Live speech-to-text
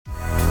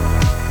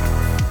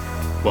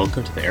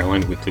Welcome to the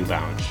Airline Weekly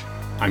Lounge.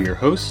 I'm your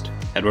host,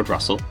 Edward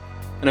Russell,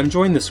 and I'm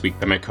joined this week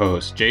by my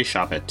co-host Jay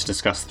Shabbat to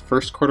discuss the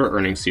first quarter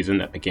earnings season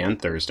that began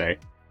Thursday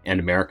and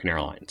American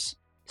Airlines.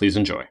 Please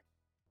enjoy.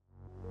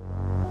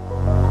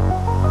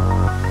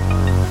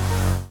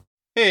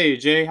 Hey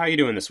Jay, how you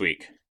doing this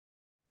week?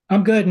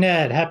 I'm good,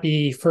 Ned.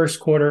 Happy first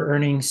quarter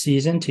earnings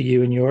season to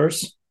you and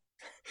yours.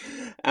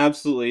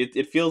 Absolutely.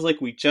 It feels like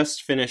we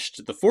just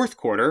finished the fourth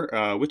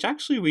quarter, which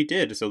actually we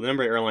did. So the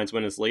number of airlines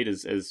went as late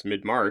as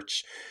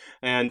mid-March.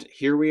 And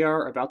here we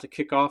are about to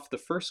kick off the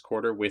first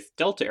quarter with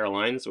Delta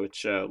Airlines,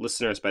 which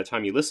listeners, by the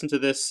time you listen to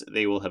this,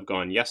 they will have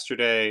gone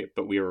yesterday,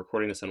 but we are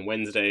recording this on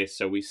Wednesday,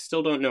 so we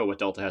still don't know what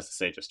Delta has to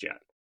say just yet.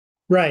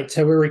 Right.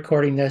 So we're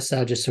recording this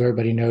just so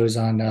everybody knows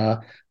on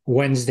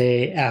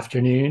Wednesday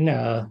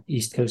afternoon,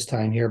 East Coast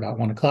time here, about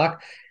 1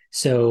 o'clock.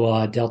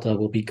 So Delta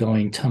will be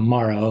going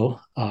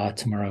tomorrow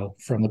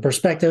from the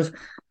perspective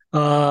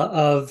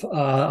of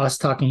us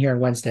talking here on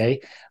Wednesday.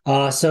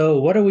 So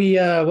what are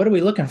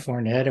we looking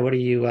for, Ned? What are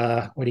you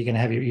going to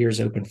have your ears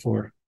open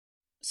for?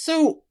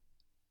 So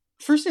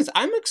first things,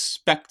 I'm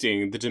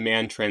expecting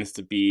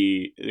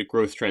the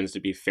growth trends to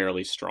be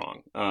fairly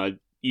strong,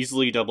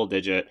 easily double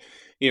digit.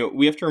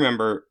 We have to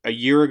remember a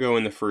year ago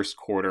in the first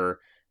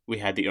quarter, we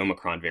had the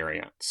Omicron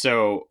variant.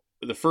 So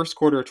the first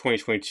quarter of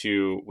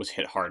 2022 was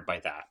hit hard by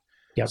that.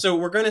 Yep. So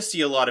we're going to see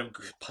a lot of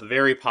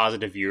very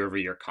positive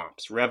year-over-year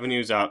comps.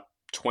 Revenues up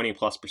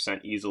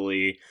 20+%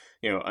 easily.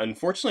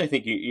 Unfortunately, I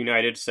think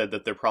United said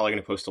that they're probably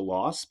going to post a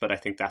loss, but I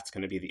think that's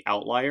going to be the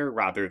outlier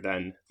rather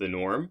than the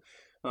norm.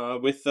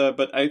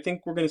 But I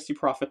think we're going to see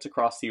profits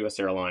across the U.S.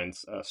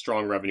 airlines,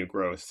 strong revenue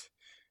growth.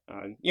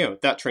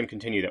 That trend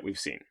continue that we've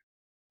seen.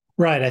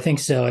 Right, I think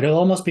so. It'll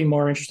almost be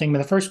more interesting. But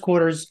the first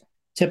quarter's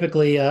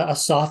typically a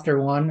softer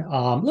one,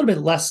 a little bit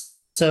less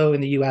so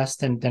in the U.S.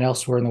 than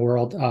elsewhere in the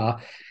world.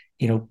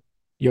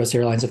 U.S.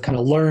 airlines have kind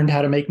of learned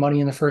how to make money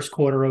in the first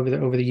quarter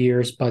over the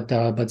years,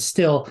 but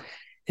still,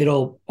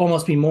 it'll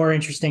almost be more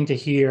interesting to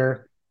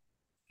hear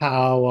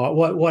how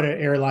what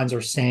airlines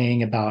are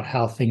saying about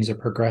how things are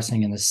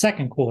progressing in the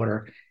second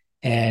quarter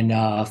and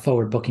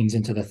forward bookings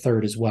into the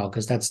third as well,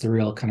 because that's the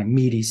real kind of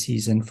meaty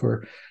season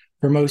for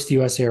most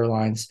U.S.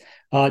 airlines.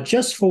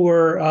 Just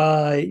for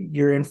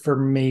your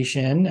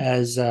information,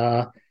 as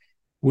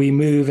we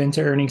move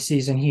into earnings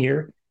season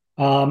here,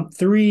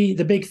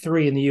 the big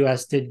three in the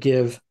U.S. did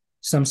give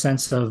some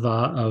sense of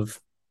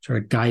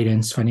sort of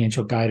guidance,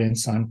 financial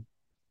guidance on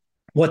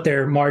what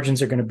their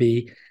margins are going to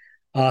be.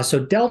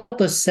 So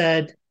Delta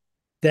said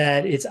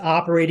that its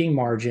operating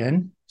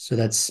margin, so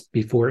that's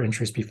before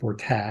interest, before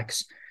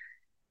tax,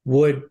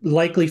 would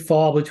likely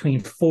fall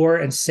between 4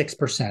 and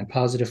 6%,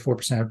 positive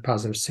 4%,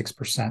 positive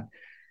 6%.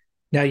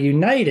 Now,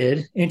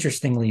 United,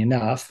 interestingly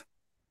enough,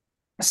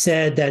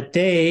 said that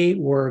they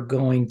were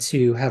going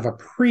to have a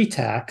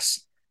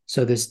pre-tax.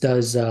 So this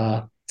does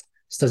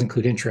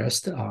include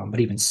interest, but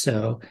even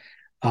so,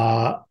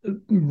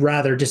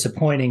 rather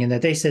disappointing in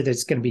that they said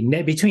it's going to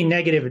be between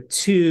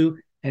 -2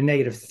 and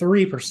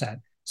 -3%.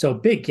 So a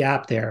big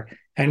gap there.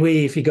 And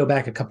if you go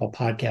back a couple of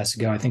podcasts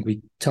ago, I think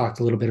we talked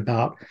a little bit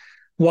about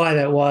why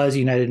that was.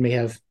 United may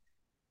have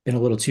been a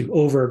little too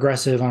over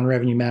aggressive on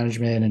revenue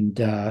management, and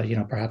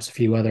perhaps a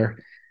few other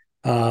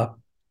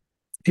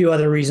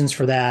reasons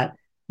for that.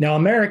 Now,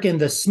 American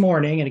this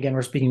morning, and again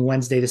we're speaking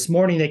Wednesday, this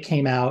morning they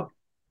came out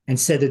and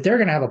said that they're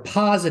going to have a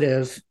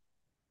positive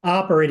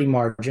operating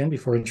margin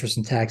before interest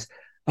and tax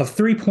of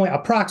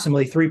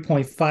approximately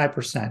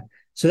 3.5%.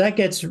 So that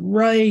gets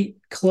right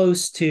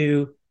close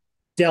to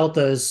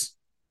Delta's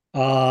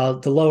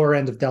the lower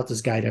end of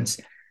Delta's guidance.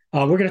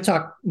 We're going to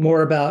talk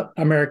more about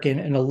American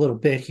in a little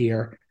bit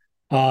here.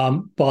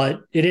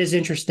 But it is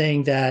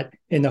interesting that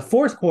in the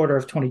fourth quarter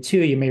of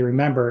 22, you may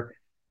remember,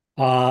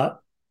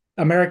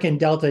 American,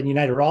 Delta, and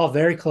United were all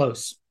very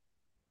close.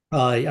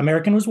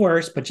 American was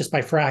worse, but just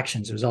by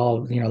fractions. It was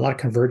all, a lot of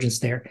convergence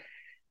there.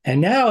 And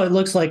now it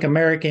looks like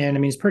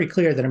American, it's pretty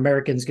clear that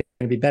American's going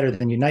to be better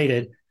than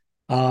United,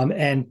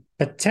 and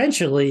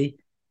potentially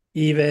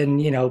even,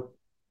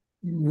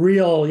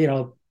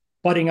 real,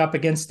 butting up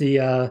against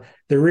the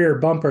rear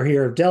bumper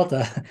here of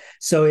Delta.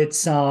 So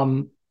it's,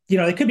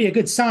 it could be a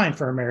good sign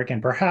for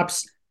American.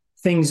 Perhaps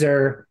things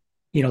are,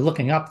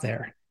 looking up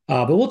there.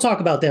 But we'll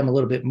talk about them a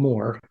little bit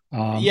more.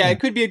 It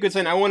could be a good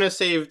sign. I want to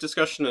save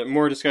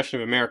more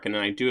discussion of American,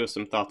 and I do have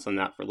some thoughts on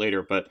that for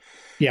later. But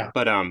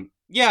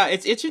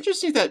it's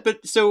interesting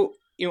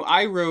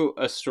I wrote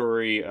a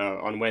story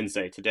on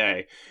Wednesday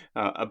today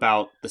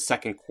about the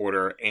second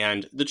quarter,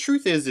 and the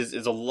truth is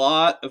a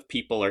lot of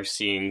people are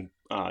seeing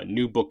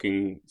new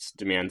bookings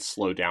demand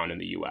slow down in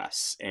the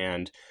U.S.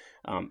 and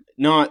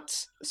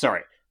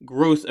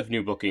growth of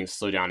new bookings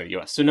slow down in the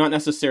U.S. So not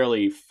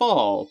necessarily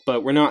fall,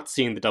 but we're not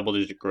seeing the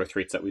double-digit growth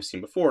rates that we've seen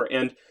before.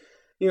 And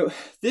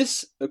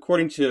this,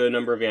 according to a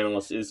number of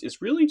analysts,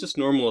 is really just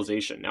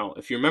normalization. Now,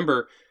 if you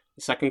remember,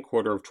 the second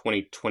quarter of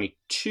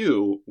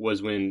 2022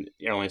 was when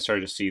airlines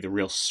started to see the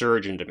real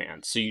surge in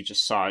demand. So you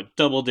just saw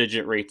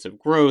double-digit rates of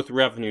growth,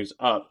 revenues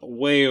up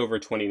way over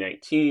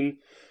 2019,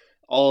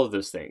 all of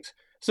those things.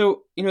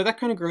 So, that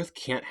kind of growth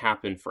can't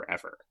happen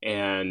forever.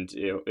 And,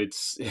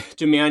 it's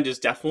demand is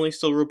definitely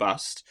still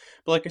robust.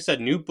 But like I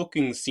said, new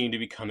bookings seem to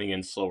be coming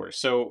in slower.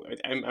 So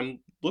I'm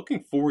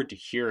looking forward to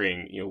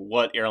hearing,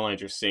 what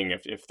airlines are seeing,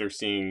 if they're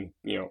seeing,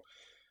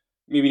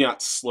 maybe not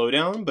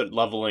slowdown, but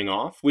leveling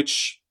off,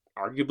 which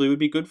arguably would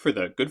be good for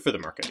the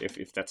market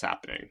if that's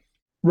happening.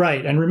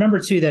 Right. And remember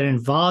too that in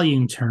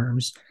volume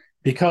terms,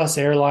 because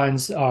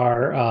airlines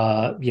are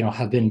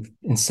have been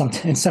in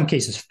some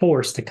cases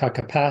forced to cut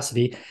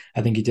capacity.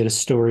 I think you did a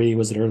story,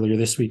 was it earlier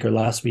this week or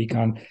last week,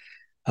 on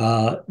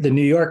the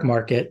New York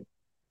market,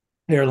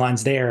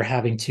 airlines there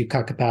having to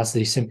cut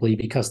capacity simply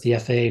because the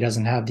FAA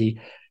doesn't have the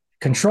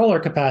controller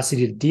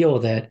capacity to deal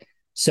with it.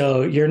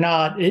 So you're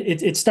not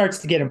it starts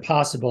to get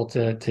impossible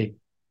to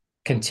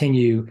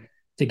continue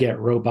to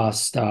get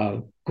robust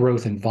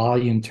growth in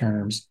volume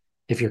terms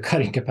if you're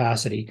cutting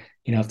capacity.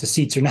 If the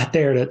seats are not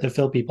there to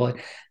fill people.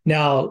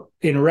 Now,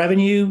 in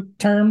revenue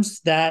terms,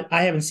 that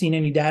I haven't seen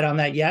any data on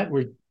that yet.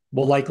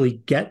 We'll likely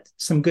get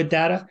some good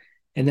data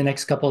in the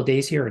next couple of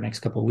days here, or next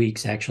couple of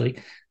weeks, actually.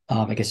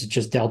 I guess it's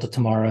just Delta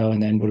tomorrow,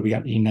 and then what do we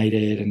got?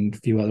 United and a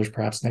few others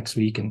perhaps next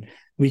week and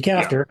week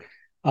after.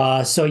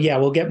 So yeah,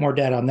 we'll get more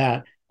data on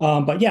that.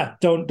 But yeah,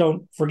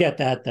 don't forget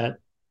that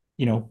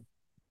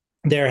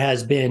there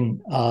has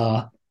been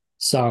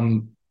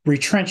some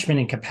retrenchment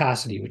in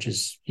capacity, which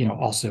is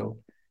also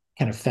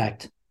can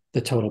affect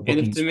the total And if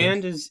bookings growth.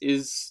 demand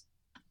is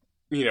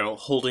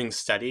holding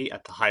steady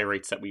at the high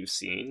rates that we've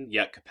seen,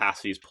 yet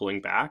capacity is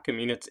pulling back, I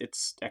mean,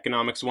 it's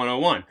economics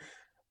 101.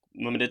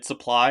 Limited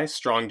supply,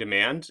 strong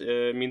demand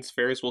means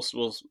fares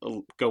will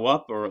go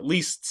up, or at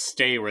least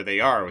stay where they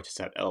are, which is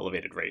at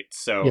elevated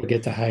rates. You'll So,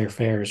 get to higher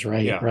fares,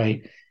 right? yeah.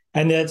 Right.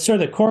 And that sort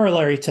of the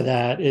corollary to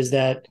that is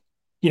that,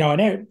 you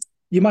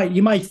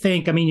might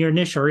think, I mean, your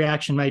initial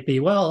reaction might be,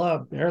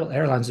 well,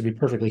 airlines would be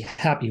perfectly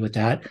happy with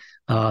that.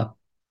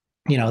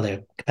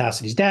 The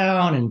capacity's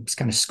down and it's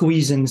kind of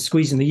squeezing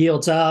the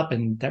yields up,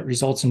 and that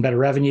results in better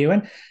revenue.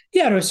 And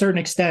yeah, to a certain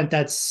extent,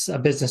 that's a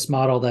business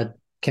model that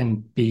can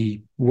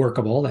be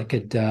workable. That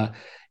could,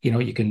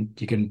 you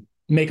can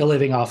make a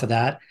living off of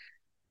that.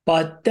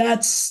 But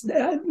that's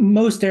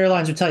most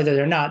airlines would tell you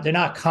that they're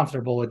not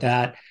comfortable with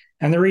that.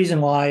 And the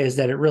reason why is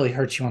that it really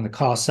hurts you on the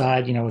cost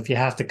side. If you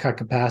have to cut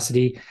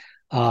capacity,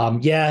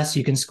 yes,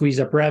 you can squeeze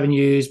up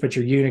revenues, but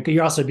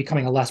you're also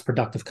becoming a less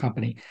productive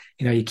company.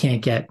 You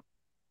can't get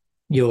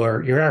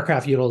your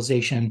aircraft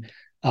utilization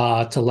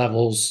to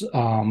levels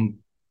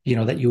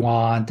that you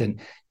want, and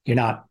you're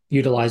not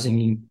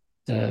utilizing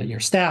your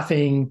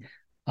staffing.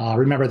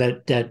 Remember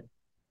that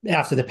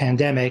after the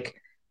pandemic,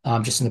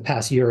 just in the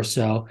past year or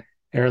so,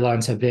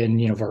 airlines have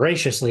been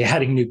voraciously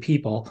adding new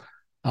people,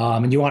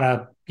 and you want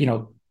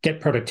to get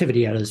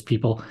productivity out of those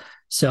people.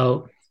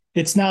 So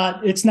it's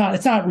not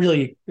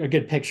really a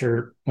good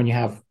picture when you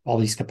have all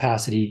these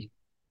capacity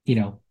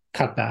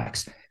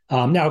cutbacks.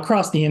 Now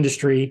across the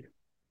industry,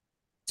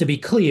 to be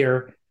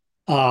clear,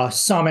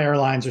 some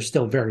airlines are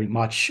still very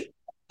much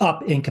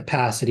up in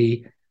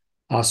capacity,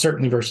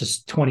 certainly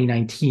versus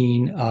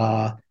 2019,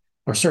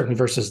 or certainly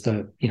versus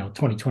the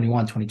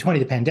 2021, 2020,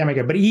 the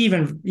pandemic. But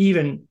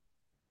even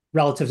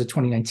relative to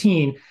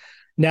 2019,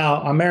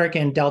 now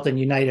American, Delta, and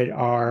United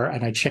are,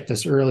 and I checked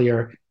this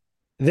earlier,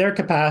 their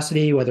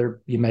capacity,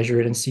 whether you measure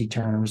it in C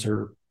terms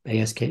or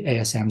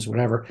ASMs,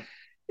 whatever,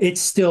 it's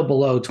still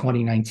below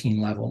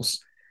 2019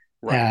 levels.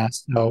 Right.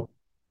 So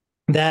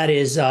that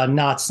is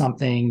not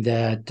something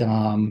that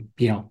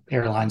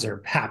airlines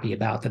are happy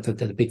about, that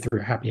the big three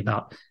are happy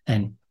about,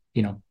 and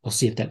we'll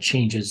see if that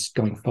changes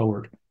going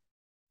forward.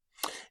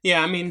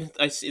 Yeah, I mean,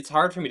 it's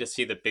hard for me to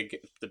see the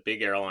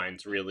big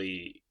airlines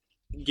really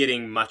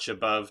getting much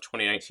above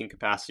 2019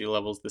 capacity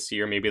levels this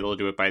year. Maybe they'll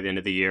do it by the end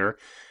of the year.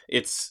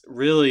 It's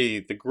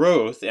really the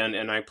growth,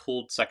 and I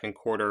pulled second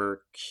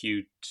quarter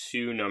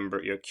Q2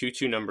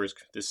 numbers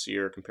this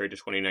year compared to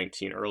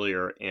 2019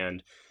 earlier,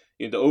 and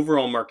the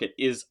overall market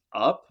is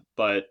up,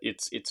 but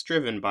it's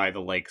driven by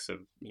the likes of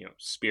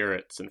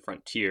Spirits and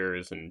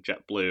Frontiers and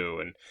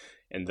JetBlue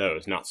and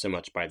those, not so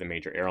much by the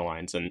major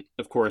airlines. And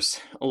of course,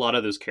 a lot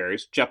of those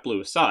carriers,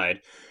 JetBlue aside,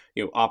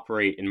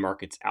 operate in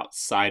markets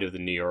outside of the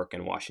New York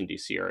and Washington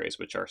D.C. areas,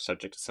 which are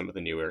subject to some of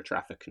the new air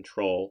traffic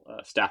control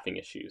staffing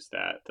issues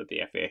that the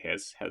FAA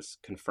has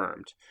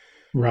confirmed.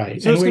 Right.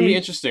 So And it's where going to be you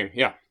interesting.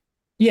 Yeah.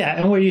 Yeah,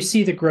 and where you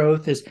see the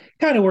growth is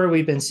kind of where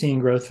we've been seeing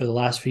growth for the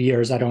last few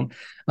years. I don't.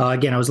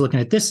 Again, I was looking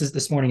at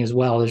this morning as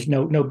well. There's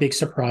no big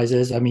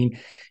surprises. I mean,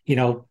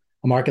 a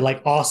market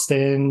like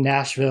Austin,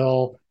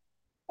 Nashville,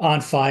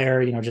 on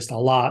fire. Just a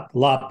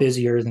lot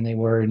busier than they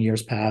were in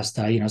years past.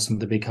 Some of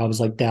the big hubs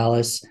like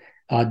Dallas,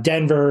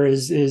 Denver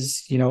is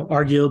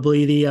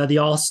arguably the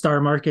all-star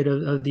market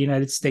of the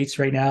United States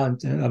right now,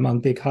 and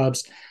among big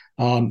hubs.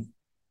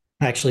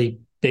 Actually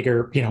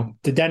bigger,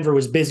 the Denver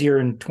was busier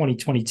in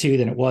 2022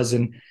 than it was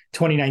in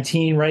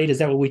 2019, right? Is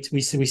that what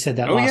we said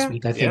that Oh last yeah,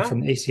 week, I think, yeah. from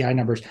the ACI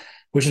numbers,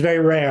 which is very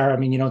rare. I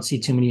mean, you don't see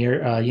too many,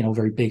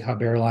 very big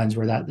hub airlines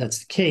where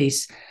that's the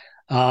case.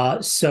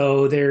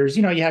 So there's,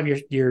 you have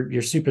your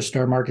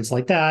superstar markets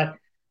like that.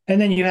 And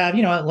then you have,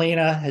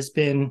 Atlanta has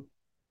been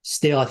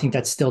still, I think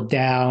that's still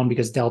down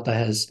because Delta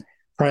has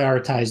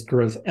prioritized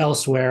growth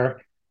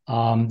elsewhere.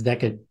 That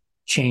could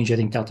change. I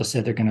think Delta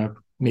said they're going to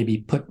maybe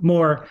put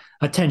more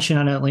attention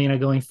on Atlanta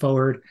going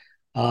forward,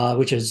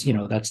 which is,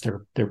 that's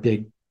their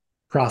big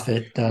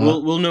profit.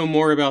 We'll know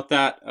more about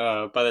that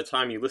by the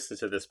time you listen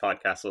to this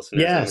podcast, listeners, than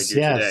we Yes, do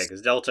today, yes.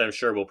 because Delta, I'm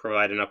sure, will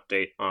provide an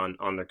update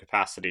on their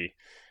capacity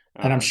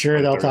And I'm sure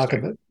on they'll talk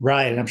Thursday. about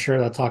right, and I'm sure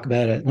they'll talk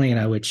about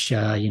Atlanta, which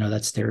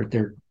that's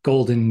their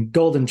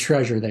golden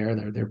treasure there.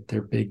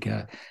 Their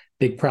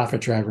big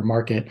profit driver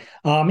market.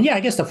 Yeah, I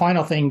guess the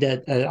final thing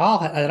that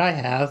I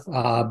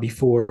have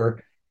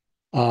before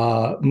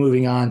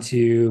moving on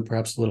to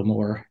perhaps a little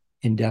more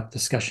in-depth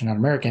discussion on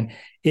American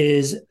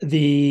is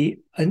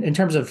in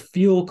terms of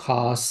fuel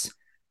costs.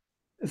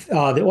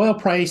 The oil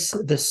price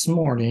this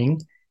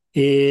morning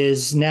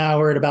is now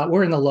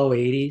we're in the low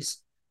 80s,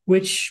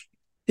 which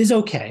is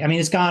okay. I mean,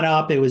 it's gone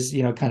up. It was,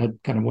 kind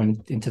of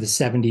went into the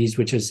 70s,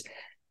 which is,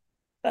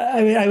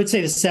 I would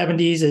say the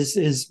 70s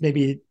is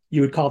maybe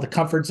you would call the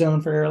comfort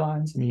zone for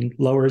airlines. I mean,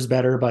 lower is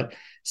better, but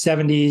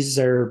 70s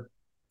are,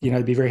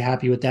 I'd be very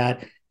happy with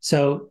that.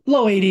 So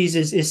low 80s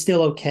is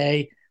still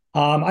okay.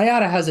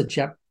 IATA has a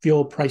jet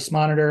fuel price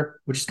monitor,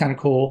 which is kind of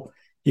cool.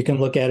 You can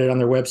look at it on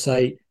their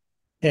website.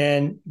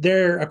 And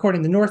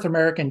according to North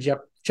American jet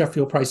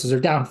fuel prices are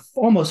down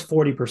almost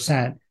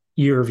 40%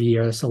 year over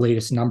year. That's the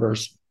latest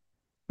numbers.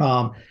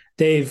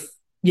 They've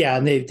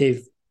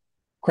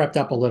crept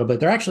up a little bit.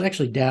 They're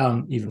actually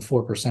down even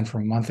 4%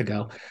 from a month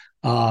ago.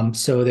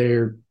 So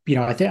they're,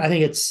 I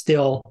think it's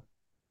still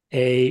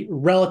a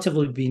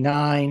relatively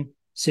benign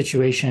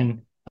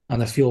situation on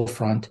the fuel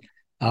front.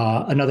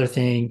 Another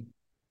thing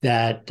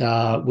that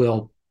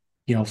will,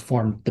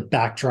 form the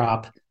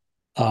backdrop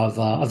of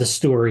the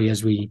story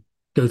as we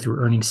go through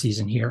earnings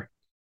season here.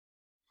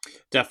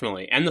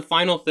 Definitely. And the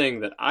final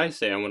thing that I'm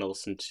going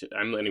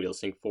to be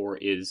listening for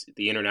is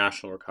the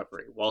international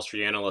recovery. Wall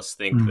Street analysts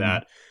think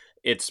that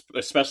it's,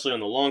 especially on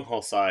the long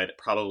haul side,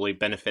 probably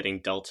benefiting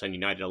Delta and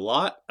United a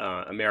lot,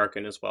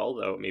 American as well,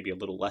 though maybe a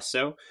little less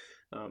so.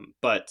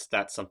 But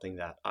that's something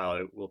that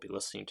I will be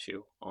listening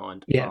to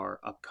on our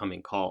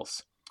upcoming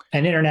calls.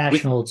 And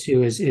international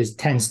too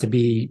tends to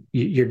be,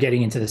 you're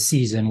getting into the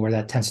season where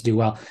that tends to do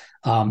well.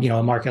 A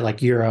market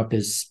like Europe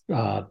is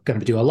going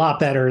to do a lot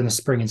better in the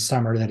spring and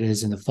summer than it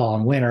is in the fall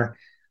and winter.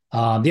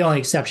 The only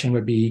exception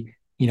would be,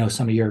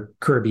 some of your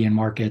Caribbean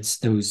markets.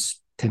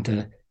 Those tend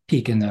to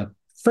peak in the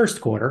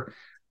first quarter.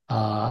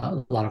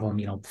 A lot of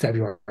them,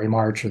 February,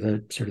 March are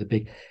the sort of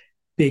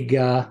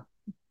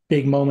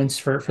big moments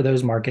for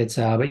those markets.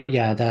 But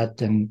yeah,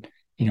 that and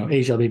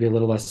Asia may be a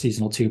little less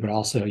seasonal too, but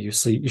also you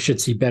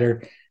should see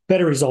better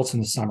results in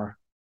the summer.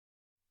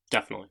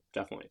 Definitely.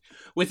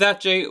 With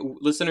that, Jay,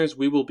 listeners,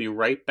 we will be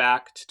right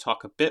back to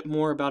talk a bit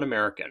more about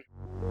American.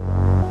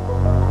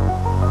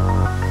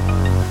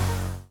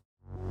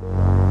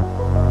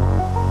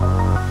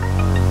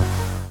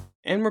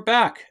 And we're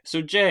back.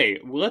 So, Jay,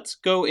 let's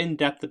go in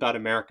depth about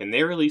American.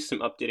 They released some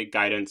updated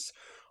guidance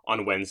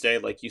on Wednesday,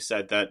 like you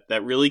said,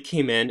 that really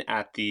came in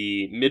at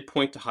the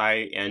midpoint to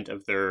high end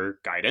of their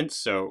guidance.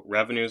 So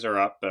revenues are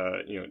up,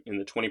 in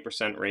the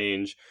 20%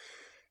 range.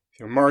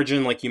 Your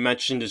margin, like you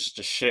mentioned, is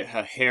just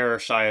a hair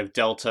shy of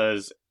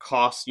Delta's.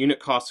 Unit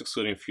costs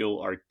excluding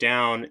fuel are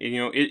down.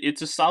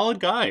 It's a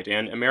solid guide,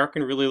 and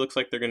American really looks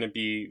like they're going to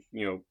be,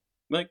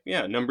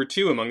 number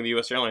 2 among the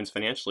U.S. airlines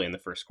financially in the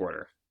first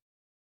quarter.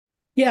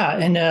 Yeah,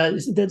 and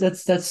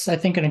that's I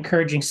think an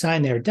encouraging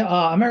sign there.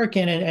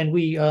 American and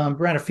we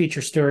ran a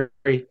feature story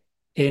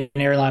in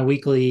Airline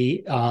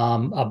Weekly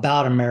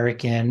about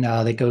American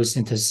that goes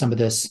into some of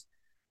this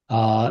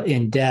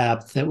in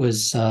depth. That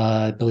was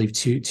I believe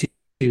two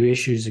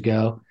issues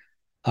ago,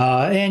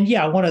 and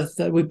yeah,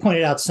 we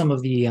pointed out some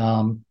of the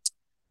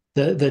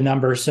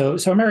numbers. So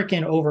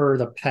American over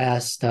the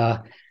past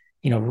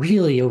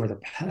really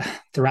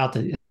throughout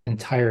the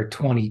entire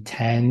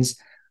 2010s.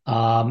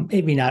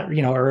 Maybe not,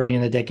 early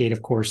in the decade,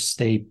 of course,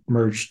 they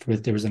merged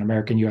there was an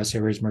American US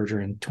Airways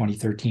merger in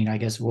 2013, I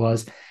guess it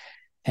was.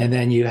 And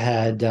then you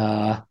had,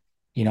 I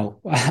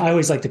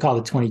always like to call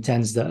the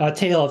 2010s the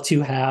tale of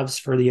two halves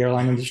for the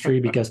airline industry,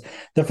 because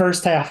the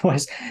first half of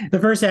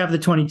the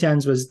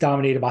 2010s was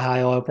dominated by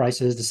high oil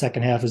prices. The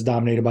second half was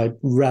dominated by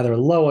rather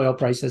low oil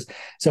prices.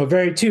 So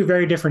two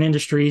very different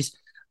industries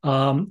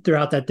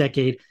throughout that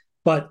decade.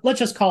 But let's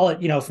just call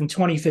it, from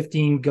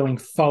 2015 going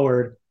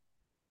forward,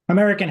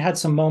 American had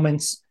some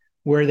moments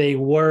where they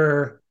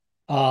were,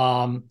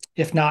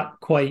 if not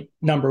quite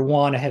number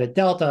one ahead of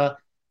Delta,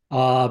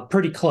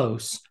 pretty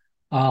close.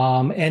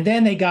 And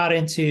then they got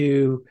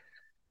into,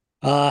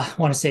 I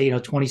want to say,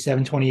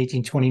 2017,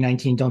 2018,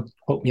 2019. Don't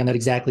quote me on that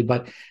exactly,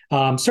 but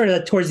sort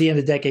of towards the end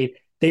of the decade,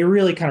 they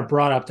really kind of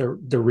brought up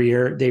the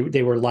rear.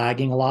 They were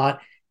lagging a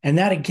lot. And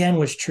that, again,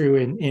 was true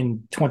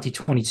in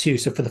 2022.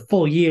 So for the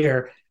full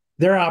year,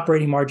 their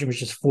operating margin was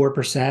just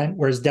 4%,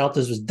 whereas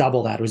Delta's was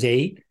double that. It was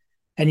 8%.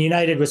 And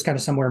United was kind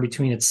of somewhere in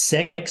between at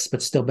 6%,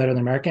 but still better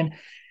than American.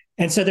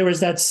 And so there was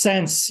that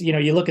sense,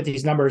 you look at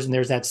these numbers and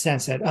there's that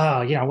sense that,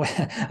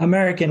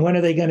 American, when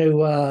are they going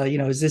to,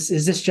 is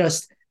this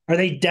just are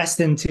they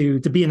destined to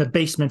be in the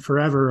basement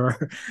forever,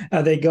 or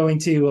are they going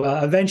to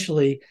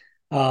eventually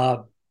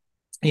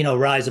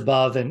rise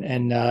above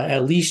and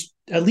at least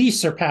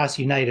surpass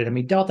United? I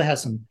mean, Delta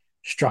has some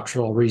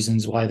structural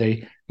reasons why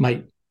they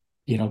might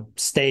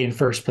stay in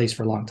first place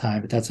for a long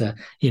time, but that's a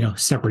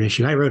separate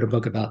issue. I wrote a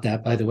book about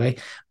that, by the way,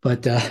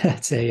 but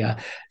that's a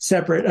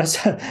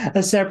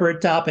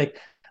separate topic.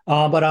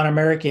 But on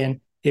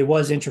American, it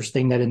was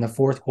interesting that in the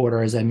fourth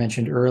quarter, as I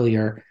mentioned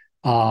earlier,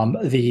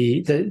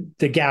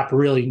 the gap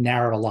really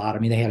narrowed a lot. I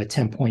mean, they had a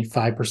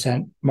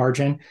 10.5%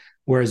 margin,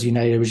 whereas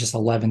United was just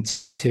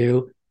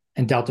 11.2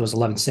 and Delta was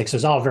 11.6. So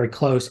it's all very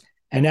close.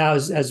 And now,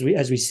 as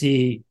we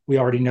see, we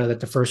already know that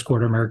the first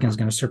quarter American is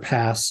going to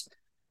surpass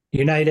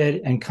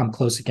United and come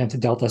close again to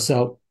Delta.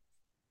 So,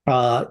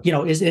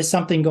 is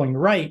something going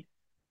right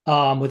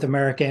with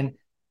American?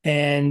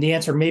 And the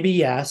answer may be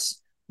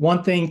yes.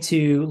 One thing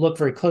to look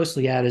very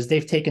closely at is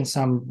they've taken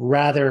some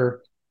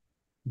rather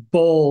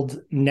bold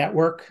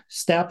network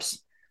steps.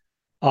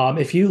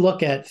 If you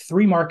look at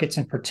three markets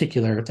in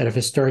particular that have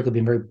historically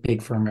been very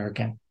big for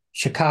American: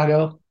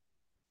 Chicago,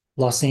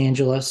 Los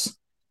Angeles,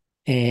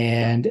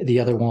 and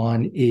the other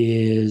one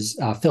is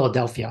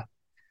Philadelphia.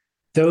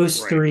 Those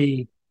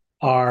three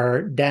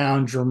are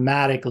down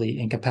dramatically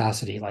in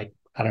capacity, like,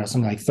 I don't know,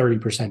 something like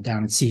 30%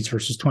 down in seats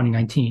versus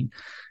 2019.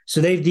 So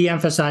they've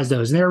de-emphasized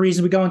those. And there are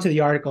reasons. We go into the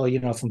article,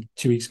 from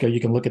 2 weeks ago. You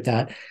can look at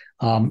that,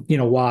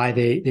 why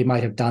they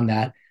might have done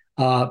that.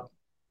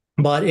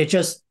 But it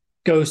just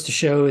goes to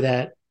show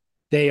that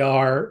they've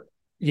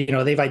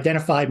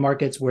identified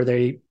markets where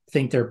they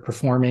think they're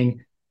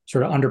performing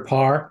sort of under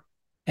par,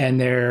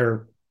 and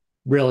they're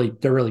really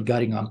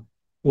gutting them.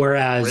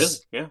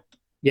 Whereas, really?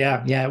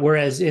 Yeah.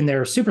 Whereas in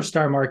their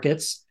superstar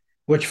markets,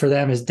 which for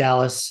them is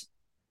Dallas,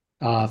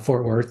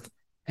 Fort Worth,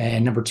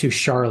 and number 2,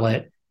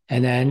 Charlotte,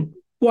 and then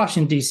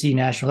Washington, D.C.,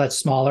 Nashville, that's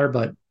smaller,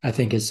 but I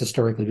think it's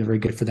historically been very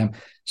good for them.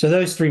 So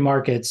those three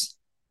markets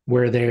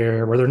where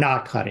they're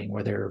not cutting,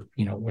 where they're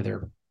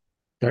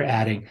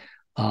adding,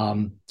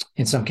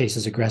 in some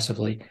cases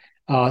aggressively.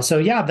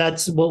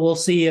 That's what we'll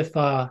see if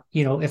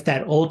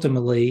that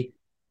ultimately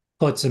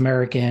puts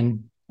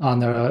American on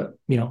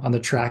the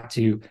track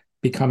to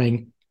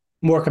becoming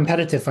more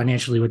competitive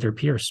financially with their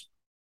peers.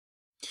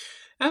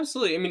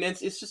 Absolutely. I mean,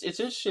 it's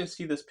interesting to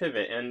see this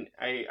pivot, and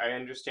I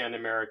understand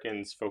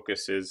Americans'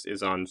 focus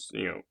is on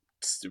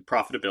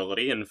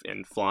profitability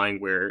and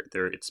flying where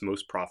it's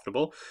most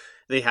profitable.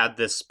 They had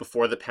this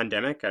before the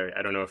pandemic.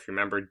 I don't know if you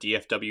remember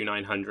DFW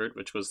 900,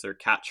 which was their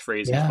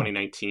catchphrase in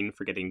 2019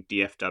 for getting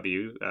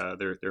DFW,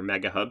 their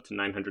mega hub, to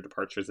 900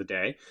 departures a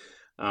day.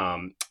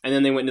 And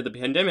then they went into the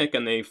pandemic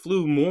and they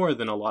flew more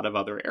than a lot of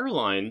other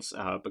airlines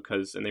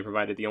and they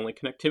provided the only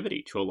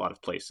connectivity to a lot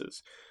of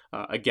places.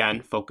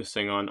 Again,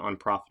 focusing on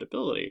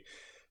profitability.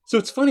 So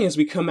it's funny as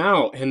we come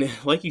out, and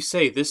like you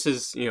say, this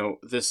is,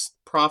 this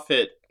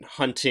profit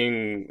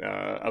hunting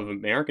of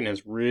American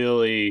has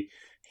really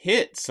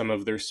hit some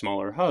of their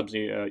smaller hubs.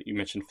 You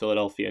mentioned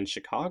Philadelphia and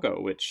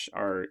Chicago, which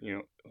are,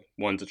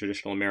 one's a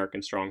traditional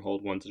American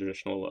stronghold, one's a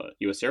traditional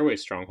U.S.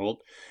 Airways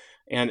stronghold.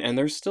 And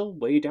they're still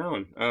way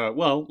down.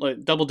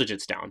 Double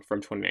digits down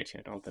from 2019.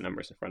 I don't have the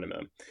numbers in front of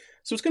them.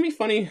 So it's going to be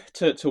funny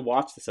to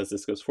watch this as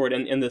this goes forward.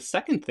 And the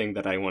second thing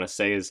that I want to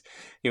say is,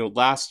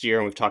 last year,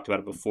 and we've talked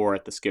about it before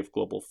at the Skift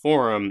Global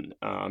Forum,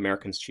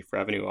 American's Chief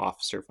Revenue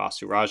Officer,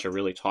 Vasu Raja,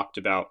 really talked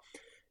about,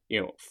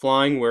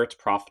 flying where it's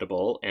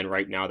profitable. And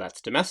right now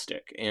that's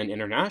domestic. And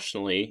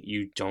internationally,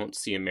 you don't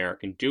see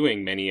American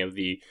doing many of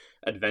the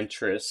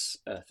adventurous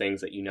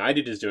things that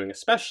United is doing,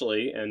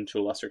 especially, and to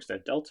a lesser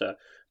extent Delta,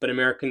 but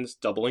Americans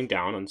doubling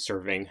down on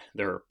serving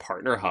their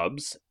partner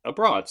hubs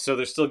abroad. So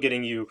they're still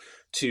getting you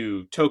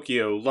to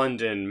Tokyo,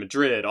 London,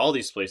 Madrid, all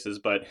these places,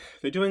 but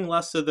they're doing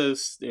less of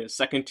those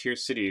second tier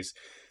cities.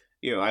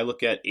 I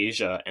look at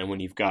Asia, and when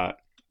you've got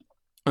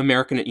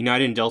American,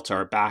 United, and Delta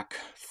are back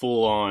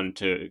full on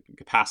to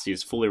capacity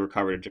is fully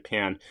recovered in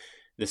Japan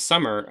this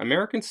summer,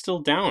 American's still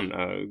down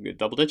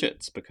double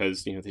digits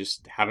because they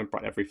just haven't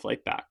brought every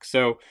flight back.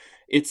 So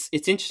it's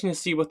interesting to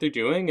see what they're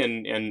doing,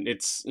 and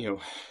it's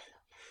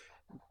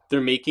they're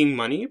making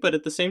money, but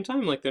at the same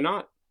time, like, they're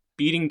not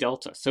beating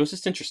Delta. So it's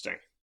just interesting.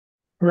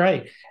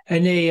 Right.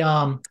 And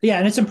and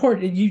it's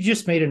important. You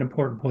just made an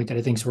important point that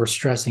I think is worth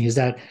stressing, is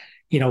that,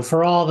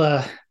 for all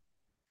the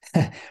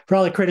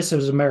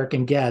criticism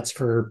American gets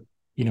for,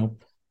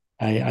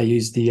 I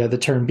use the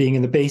term being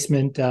in the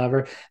basement,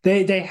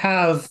 they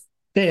have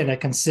been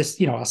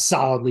a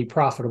solidly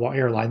profitable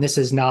airline. This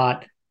is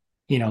not,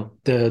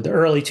 the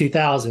early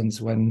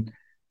 2000s when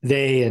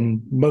they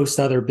and most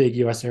other big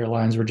U.S.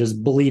 airlines were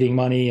just bleeding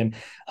money. And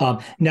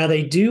now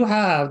they do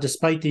have,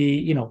 despite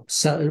the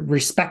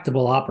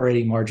respectable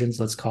operating margins,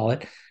 let's call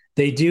it,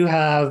 they do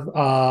have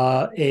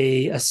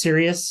a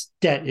serious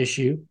debt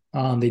issue.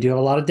 They do have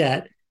a lot of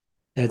debt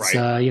that's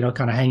kind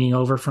of hanging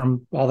over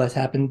from all that's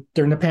happened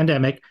during the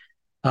pandemic.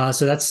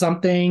 So that's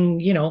something,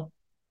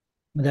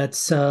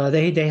 that's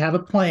they have a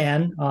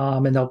plan,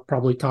 and they'll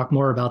probably talk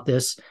more about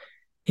this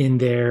in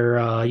their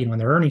in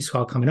their earnings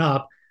call coming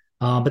up.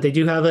 But they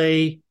do have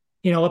a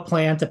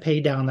plan to pay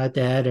down that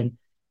debt, and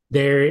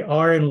they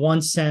are in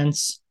one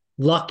sense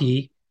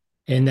lucky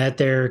in that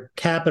their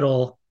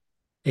capital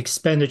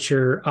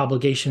expenditure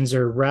obligations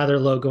are rather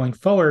low going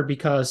forward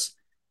because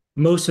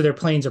most of their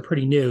planes are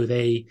pretty new.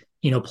 They,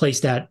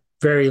 placed that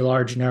very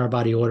large narrow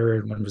body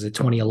order. When was it?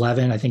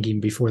 2011, I think,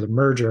 even before the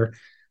merger.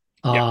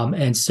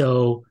 And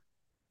so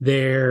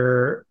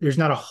there's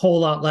not a whole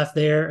lot left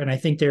there. And I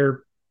think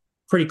they're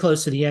pretty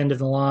close to the end of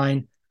the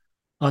line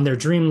on their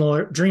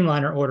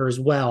Dreamliner order as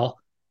well.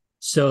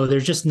 So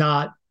there's just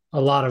not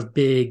a lot of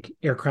big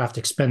aircraft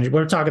expenditures.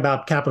 We're talking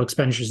about capital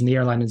expenditures in the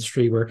airline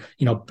industry where,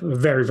 a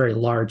very, very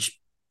large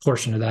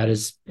portion of that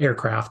is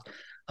aircraft.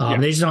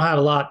 They just don't have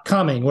a lot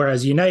coming,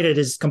 whereas United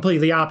is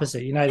completely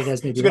opposite. United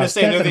has maybe. I was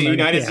going to say, no,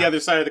 United's the other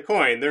side of the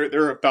coin.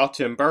 They're about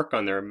to embark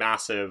on their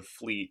massive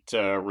fleet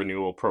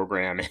renewal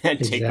program and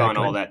take on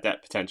all that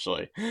debt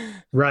potentially.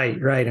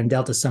 Right, and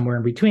Delta's somewhere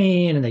in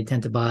between, and they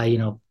tend to buy,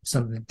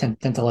 some tend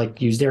to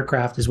like used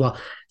aircraft as well.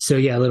 So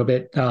yeah, a little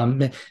bit.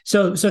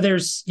 So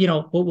there's,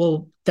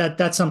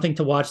 that's something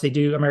to watch.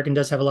 American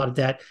does have a lot of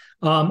debt,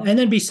 and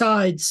then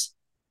besides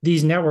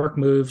these network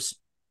moves,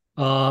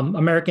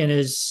 American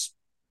is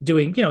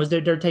doing,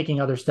 they're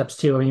taking other steps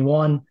too. I mean,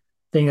 one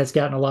thing that's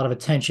gotten a lot of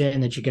attention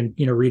that you can,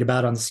 read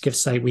about on the Skift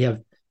site, we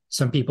have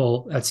some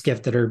people at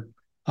Skift that are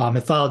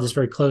have followed this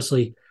very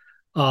closely.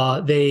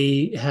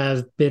 They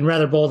have been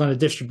rather bold on the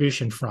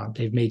distribution front.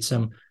 They've made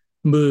some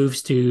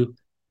moves to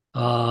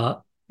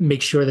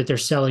make sure that they're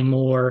selling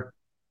more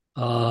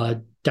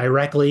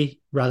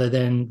directly rather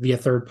than via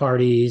third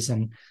parties,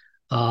 and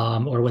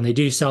or when they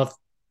do sell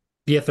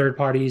via third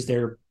parties,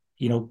 they're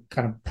kind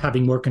of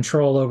having more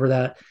control over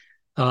that.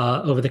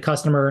 Over the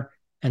customer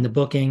and the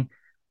booking.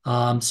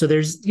 So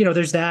there's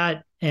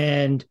that,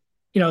 and,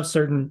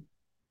 certain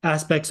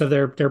aspects of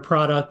their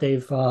product.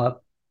 They've, I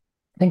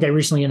think they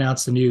recently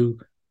announced a new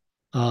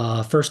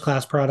first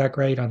class product,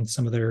 right? On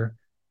some of their,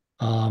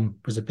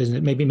 was it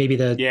business? Maybe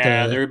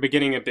they're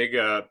beginning a big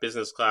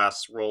business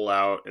class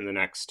rollout in the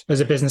next.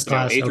 Was it business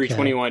class?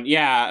 A321. Okay.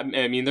 Yeah.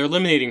 I mean, they're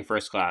eliminating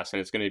first class, and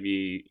it's going to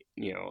be,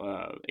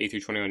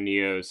 A321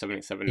 Neo,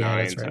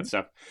 787-9s, that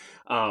stuff.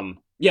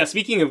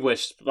 Speaking of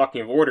which, talking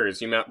of orders,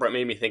 you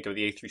made me think of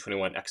the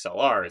A321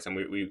 XLRs, and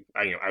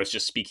I was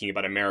just speaking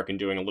about American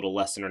doing a little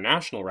less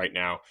international right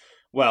now.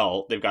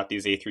 Well, they've got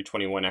these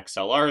A321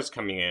 XLRs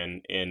coming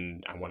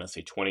in I want to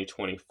say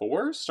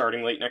 2024,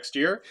 starting late next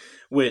year,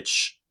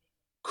 which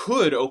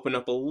could open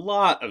up a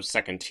lot of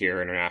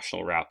second-tier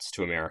international routes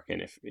to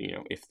American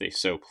if they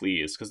so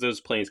please, because those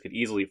planes could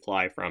easily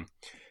fly from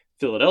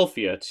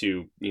Philadelphia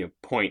to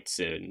points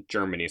in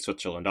Germany,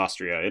 Switzerland,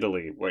 Austria,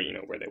 Italy, where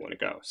they want to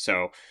go.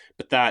 So,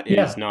 but that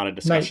is not a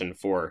discussion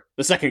for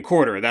the second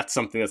quarter. That's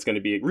something that's going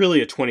to be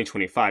really a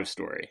 2025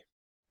 story.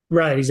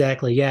 Right,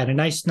 exactly. Yeah, and a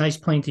nice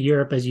plane to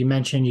Europe, as you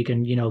mentioned. You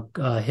can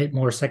hit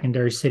more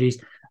secondary cities,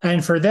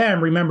 and for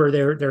them,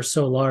 remember they're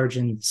so large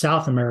in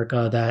South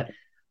America that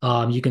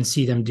you can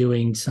see them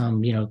doing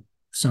some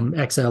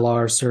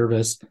XLR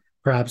service,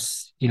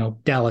 perhaps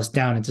Dallas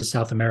down into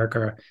South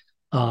America.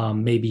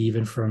 Maybe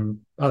even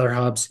from other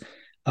hubs.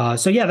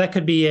 That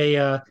could be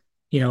a,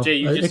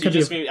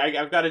 Jay,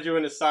 I've got to do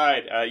an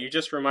aside. You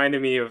just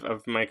reminded me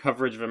of my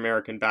coverage of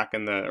American back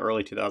in the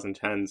early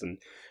 2010s, and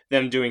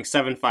them doing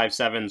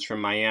 757s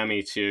from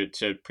Miami to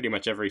pretty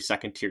much every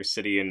second tier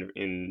city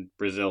in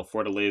Brazil,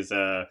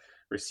 Fortaleza,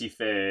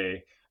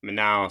 Recife,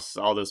 Manaus,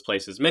 all those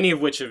places, many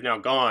of which have now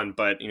gone,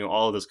 but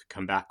all of those could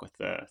come back with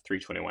the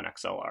 321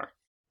 XLR.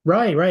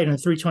 Right. And the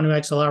 320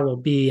 XLR will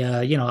be,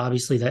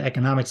 obviously the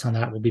economics on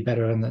that will be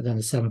better than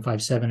the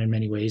 757 in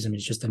many ways. I mean,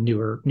 it's just a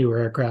newer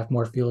aircraft,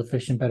 more fuel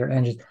efficient, better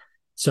engine.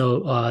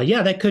 So,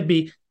 that could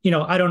be,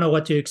 I don't know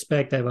what to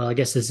expect. Well, I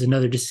guess this is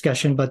another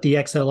discussion, but the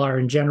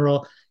XLR in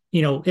general,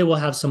 it will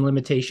have some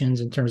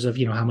limitations in terms of,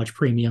 how much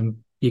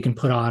premium you can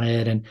put on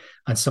it. And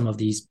on some of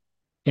these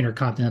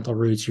intercontinental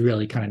routes, you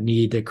really kind of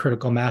need the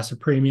critical mass of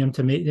premium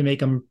to make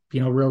them,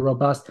 real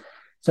robust.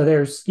 So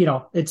there's,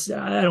 it's,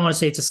 I don't want to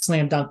say it's a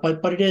slam dunk,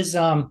 but it is,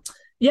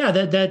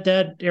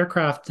 that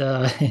aircraft,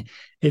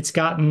 it's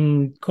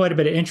gotten quite a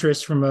bit of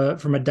interest from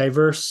a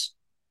diverse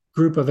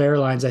group of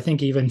airlines. I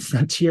think even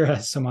Frontier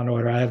has some on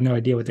order. I have no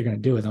idea what they're going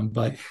to do with them,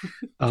 but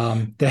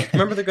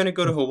remember they're going to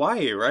go to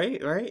Hawaii,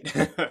 right?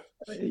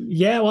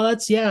 Yeah, well,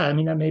 I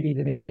mean, that maybe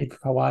they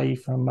take Hawaii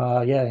from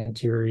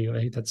interior.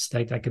 Right?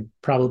 That could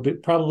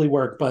probably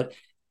work, but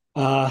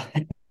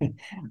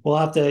we'll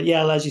have to,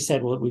 as you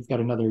said, we've got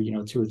another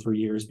 2 or 3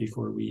 years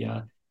before we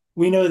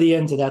know the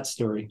end to that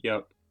story.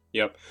 Yep.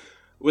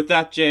 With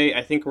that, Jay,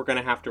 I think we're going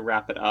to have to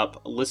wrap it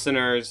up.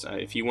 Listeners,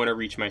 if you want to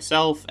reach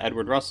myself,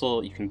 Edward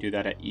Russell, you can do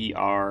that at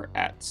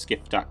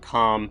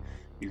er@skift.com.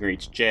 You can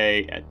reach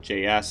Jay at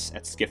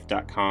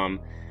js@skift.com.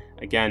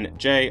 Again,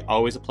 Jay,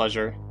 always a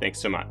pleasure. Thanks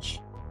so much.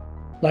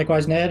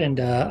 Likewise, Ned, and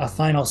a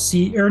final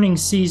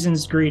earnings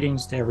season's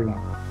greetings to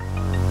everyone.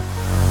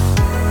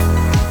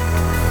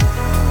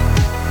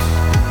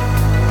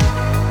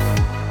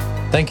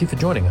 Thank you for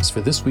joining us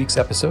for this week's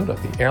episode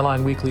of the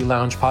Airline Weekly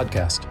Lounge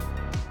podcast.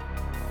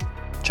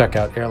 Check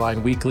out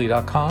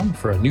airlineweekly.com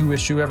for a new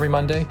issue every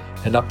Monday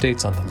and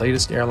updates on the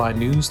latest airline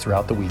news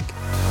throughout the week.